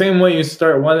 The same way you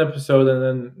start one episode and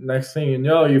then next thing you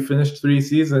know, you finish 3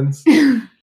 seasons.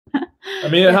 I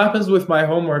mean, it happens with my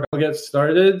homework. I'll get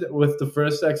started with the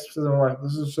first exercise and I'm like,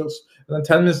 this is just... And then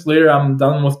 10 minutes later, I'm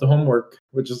done with the homework,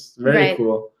 which is very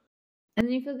cool. And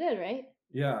then you feel good, right?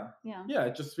 Yeah. Yeah,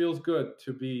 it just feels good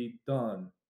to be done.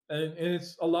 And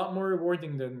it's a lot more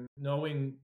rewarding than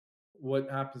knowing what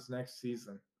happens next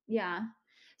season. Yeah.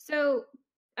 So,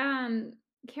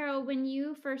 Carole, when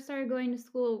you first started going to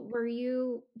school,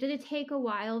 did it take a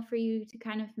while for you to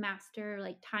kind of master,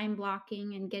 like, time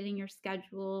blocking and getting your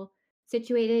schedule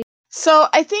situated? So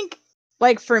I think,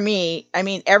 like, for me, I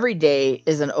mean, every day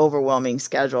is an overwhelming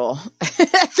schedule.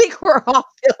 I think we're all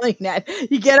feeling that.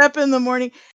 You get up in the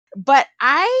morning, but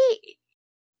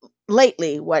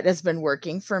lately, what has been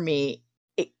working for me,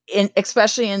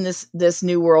 especially in this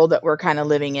new world that we're kind of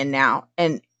living in now,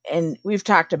 and we've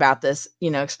talked about this,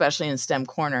 especially in STEM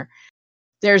Corner,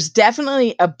 there's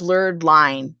definitely a blurred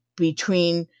line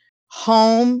between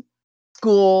home,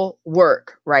 school,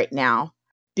 work right now,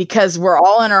 because we're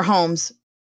all in our homes.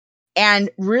 And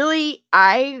really,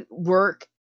 I work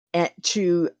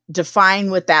to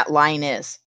define what that line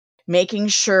is, making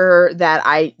sure that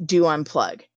I do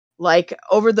unplug. Like,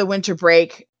 over the winter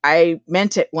break, I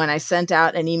meant it when I sent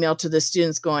out an email to the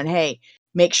students going, hey,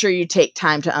 make sure you take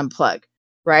time to unplug,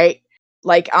 right?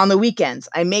 Like, on the weekends,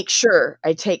 I make sure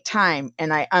I take time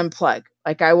and I unplug.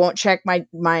 Like, I won't check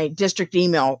my district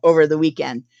email over the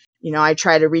weekend. I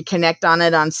try to reconnect on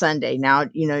it on Sunday. Now,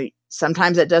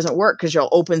 sometimes it doesn't work because you'll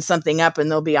open something up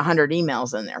and there'll be 100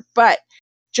 emails in there. But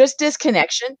just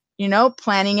disconnection,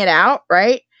 planning it out,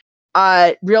 right?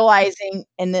 Realizing,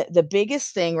 and the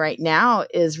biggest thing right now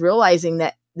is realizing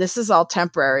that this is all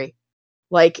temporary,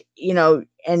 like,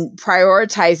 and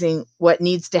prioritizing what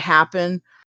needs to happen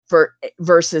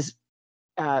versus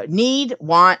need,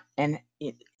 want, and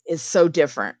it is so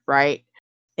different, right?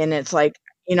 And it's like,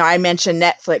 I mentioned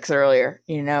Netflix earlier,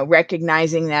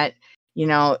 recognizing that,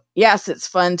 yes, it's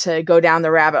fun to go down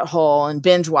the rabbit hole and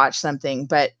binge watch something,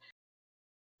 but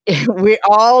we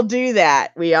all do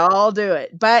that. We all do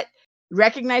it. But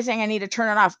recognizing I need to turn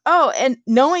it off. Oh, and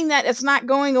knowing that it's not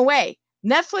going away.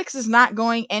 Netflix is not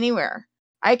going anywhere.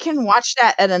 I can watch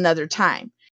that at another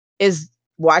time. Is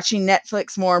watching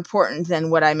Netflix more important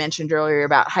than what I mentioned earlier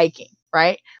about hiking,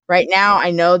 right? Right now, I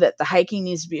know that the hiking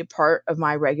needs to be a part of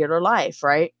my regular life,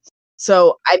 right?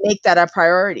 So I make that a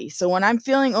priority. So when I'm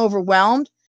feeling overwhelmed,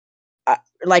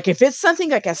 like, if it's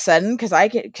something like a sudden, because I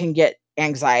can get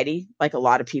anxiety, like a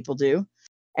lot of people do.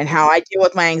 And how I deal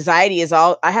with my anxiety is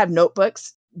I have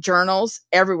notebooks, journals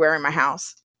everywhere in my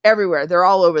house, everywhere. They're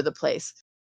all over the place.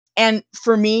 And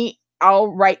for me,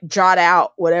 I'll jot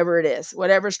out whatever it is,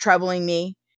 whatever's troubling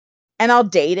me, and I'll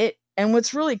date it. And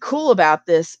what's really cool about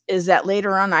this is that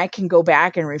later on I can go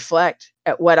back and reflect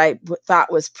at what I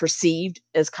thought was perceived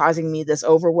as causing me this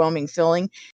overwhelming feeling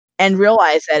and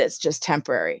realize that it's just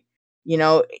temporary. You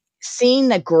know, seeing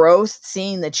the growth,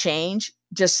 seeing the change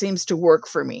just seems to work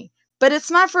for me. But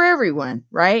it's not for everyone,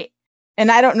 right?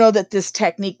 And I don't know that this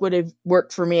technique would have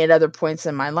worked for me at other points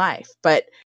in my life, but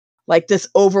like this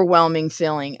overwhelming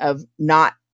feeling of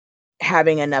not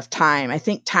having enough time. I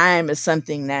think time is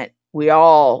something that we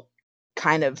all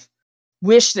kind of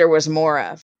wish there was more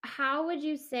of. How would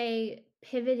you say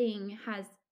pivoting has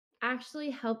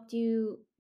actually helped you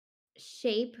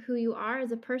shape who you are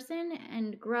as a person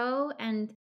and grow?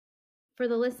 And for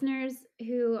the listeners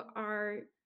who are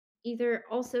either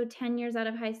also 10 years out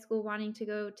of high school wanting to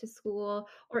go to school,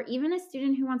 or even a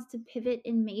student who wants to pivot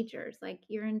in majors, like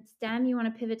you're in STEM, you want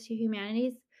to pivot to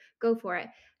humanities, go for it.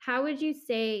 How would you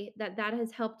say that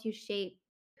has helped you shape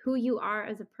who you are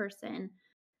as a person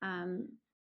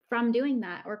from doing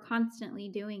that or constantly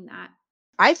doing that?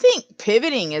 I think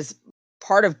pivoting is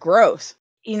part of growth.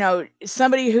 You know,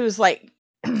 somebody who's like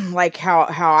like how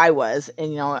I was,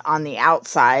 and on the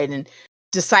outside and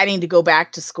deciding to go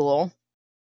back to school,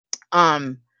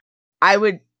 I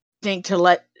would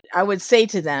I would say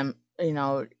to them,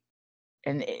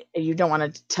 and you don't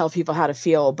want to tell people how to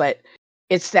feel, but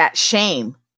it's that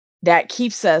shame that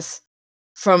keeps us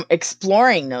from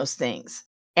exploring those things,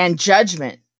 and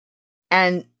judgment,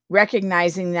 and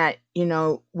recognizing that,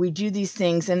 we do these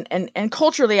things, and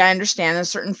culturally, I understand in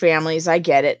certain families, I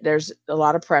get it. There's a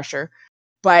lot of pressure,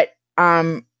 but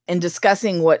in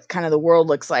discussing what kind of the world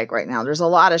looks like right now, there's a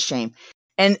lot of shame,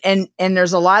 and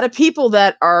there's a lot of people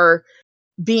that are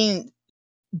been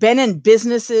in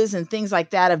businesses and things like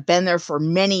that, have been there for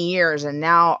many years and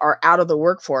now are out of the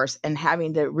workforce and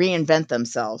having to reinvent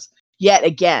themselves yet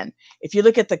again. If you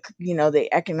look at the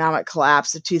economic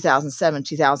collapse of 2007,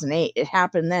 2008, it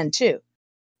happened then too.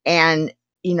 And,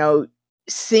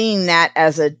 seeing that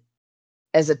as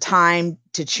a time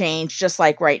to change, just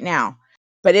like right now.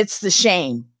 But it's the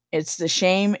shame. It's the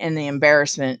shame and the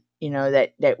embarrassment,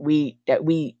 that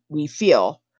we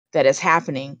feel that is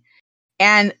happening.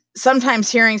 And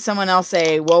sometimes hearing someone else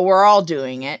say, well, we're all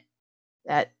doing it,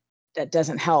 that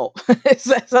doesn't help.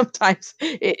 Sometimes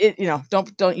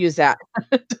don't use that.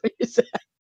 Don't use that.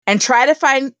 And try to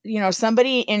find,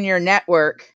 somebody in your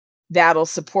network that'll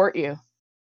support you,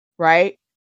 right?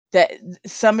 That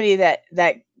somebody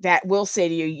that will say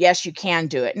to you, yes, you can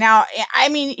do it. Now, I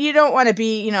mean, you don't want to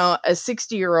be, a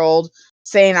 60-year-old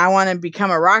saying, I want to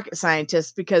become a rocket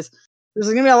scientist, because there's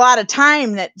going to be a lot of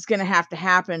time that's going to have to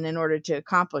happen in order to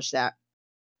accomplish that.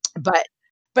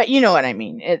 But you know what I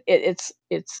mean? It's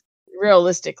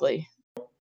realistically.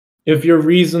 If you're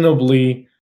reasonably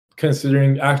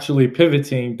considering actually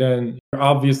pivoting, then you're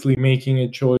obviously making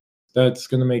a choice that's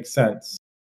going to make sense.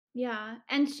 Yeah.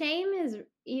 And shame is,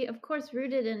 of course,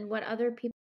 rooted in what other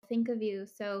people think of you.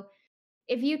 So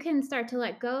if you can start to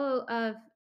let go of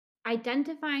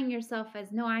identifying yourself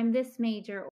as, no, I'm this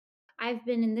major, or I've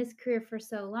been in this career for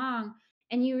so long,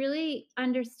 and you really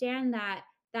understand that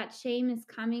shame is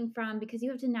coming from because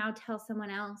you have to now tell someone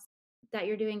else that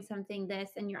you're doing something this,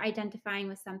 and you're identifying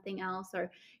with something else, or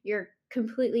you're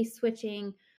completely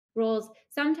switching roles.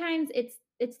 Sometimes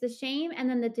it's the shame and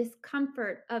then the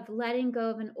discomfort of letting go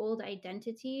of an old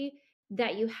identity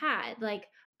that you had. Like,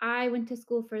 I went to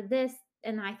school for this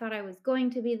and I thought I was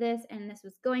going to be this and this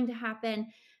was going to happen,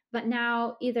 but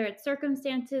now either it's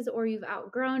circumstances or you've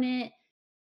outgrown it.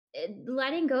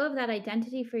 Letting go of that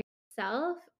identity for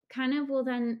yourself kind of will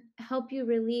then help you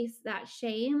release that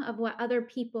shame of what other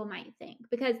people might think.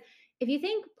 Because if you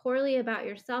think poorly about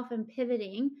yourself and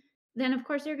pivoting, then of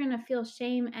course you're going to feel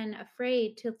shame and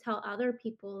afraid to tell other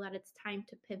people that it's time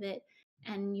to pivot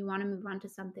and you want to move on to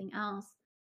something else.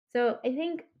 So I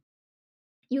think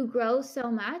you grow so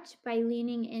much by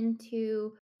leaning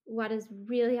into what is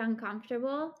really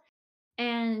uncomfortable.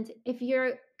 And if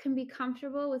you can be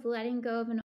comfortable with letting go of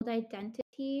an old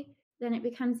identity, then it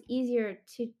becomes easier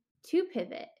to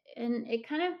pivot. And it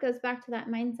kind of goes back to that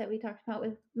mindset we talked about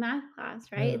with math class,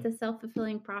 right? Yeah. It's a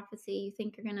self-fulfilling prophecy. You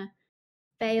think you're going to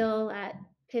fail at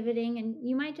pivoting, and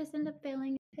you might just end up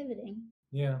failing at pivoting.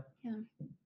 Yeah.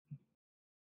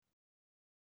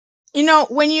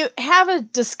 When you have a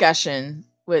discussion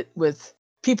with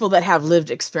people that have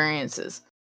lived experiences,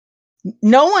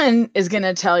 no one is going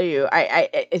to tell you.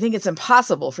 I think it's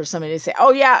impossible for somebody to say,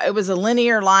 oh yeah, it was a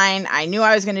linear line. I knew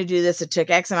I was going to do this. It took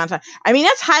X amount of time. I mean,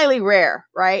 that's highly rare,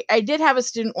 right? I did have a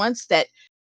student once that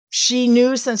she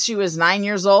knew since she was 9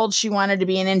 years old, she wanted to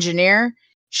be an engineer.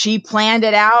 She planned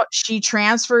it out. She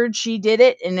transferred. She did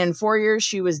it. And in 4 years,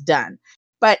 she was done.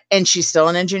 And she's still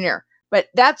an engineer. But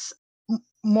that's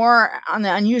more on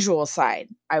the unusual side,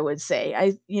 I would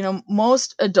say.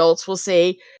 Most adults will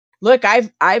say, look,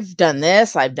 I've done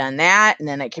this, I've done that, and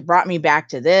then it brought me back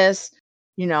to this.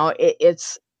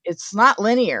 It's not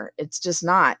linear. It's just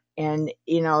not. And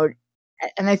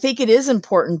I think it is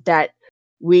important that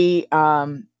we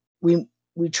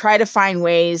try to find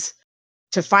ways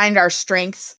to find our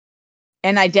strengths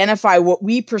and identify what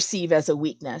we perceive as a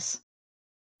weakness.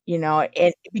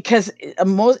 And because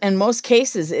in most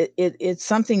cases it's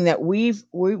something that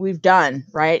we've done,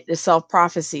 right? The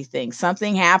self-prophecy thing.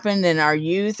 Something happened in our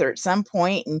youth or at some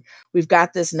point, and we've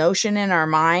got this notion in our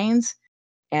minds,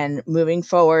 and moving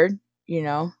forward,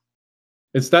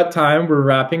 It's that time. We're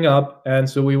wrapping up, and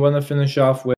so we want to finish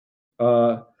off with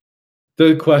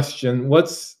the question: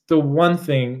 what's the one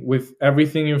thing, with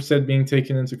everything you've said being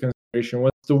taken into consideration,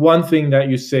 what's the one thing that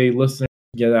you say listeners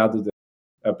get out of this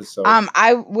episode?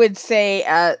 I would say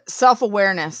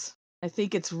self-awareness. I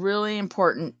think it's really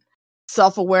important.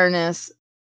 Self-awareness,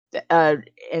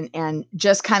 and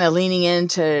just kind of leaning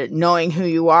into knowing who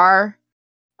you are,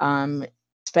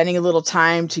 spending a little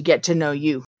time to get to know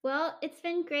you. Well, it's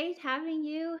been great having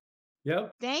you.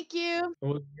 Yep. Thank you. It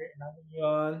was great having you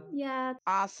on. Yeah.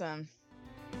 Awesome.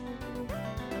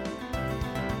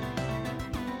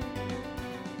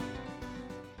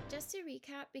 Just to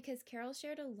recap, because Carole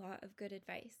shared a lot of good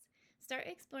advice. Start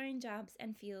exploring jobs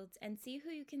and fields and see who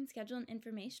you can schedule an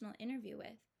informational interview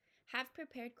with. Have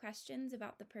prepared questions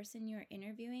about the person you are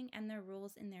interviewing and their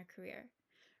roles in their career.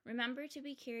 Remember to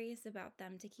be curious about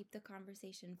them to keep the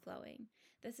conversation flowing.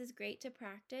 This is great to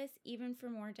practice, even for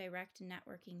more direct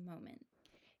networking moments.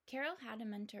 Carole had a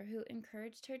mentor who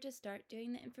encouraged her to start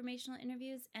doing the informational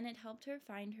interviews, and it helped her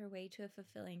find her way to a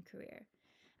fulfilling career.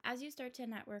 As you start to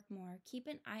network more, keep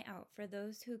an eye out for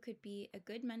those who could be a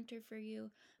good mentor for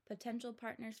you, potential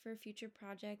partners for future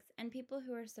projects, and people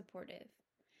who are supportive.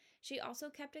 She also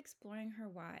kept exploring her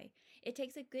why. It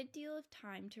takes a good deal of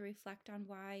time to reflect on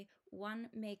why one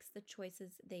makes the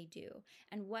choices they do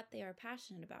and what they are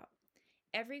passionate about.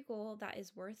 Every goal that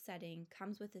is worth setting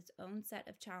comes with its own set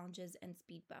of challenges and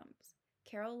speed bumps.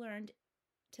 Carole learned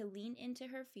to lean into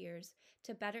her fears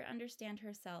to better understand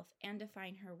herself and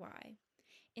define her why.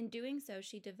 In doing so,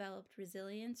 she developed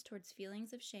resilience towards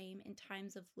feelings of shame in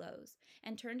times of lows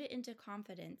and turned it into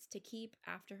confidence to keep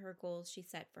after her goals she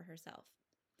set for herself.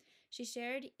 She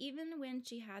shared even when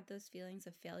she had those feelings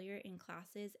of failure in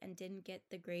classes and didn't get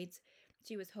the grades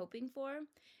she was hoping for,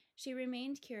 she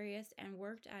remained curious and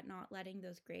worked at not letting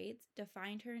those grades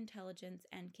define her intelligence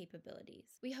and capabilities.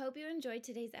 We hope you enjoyed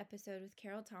today's episode with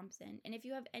Carole Thompson, and if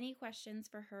you have any questions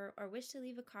for her or wish to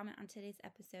leave a comment on today's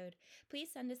episode, please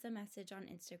send us a message on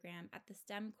Instagram at the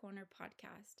STEM Corner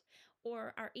Podcast,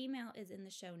 or our email is in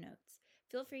the show notes.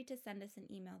 Feel free to send us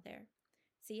an email there.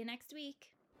 See you next week.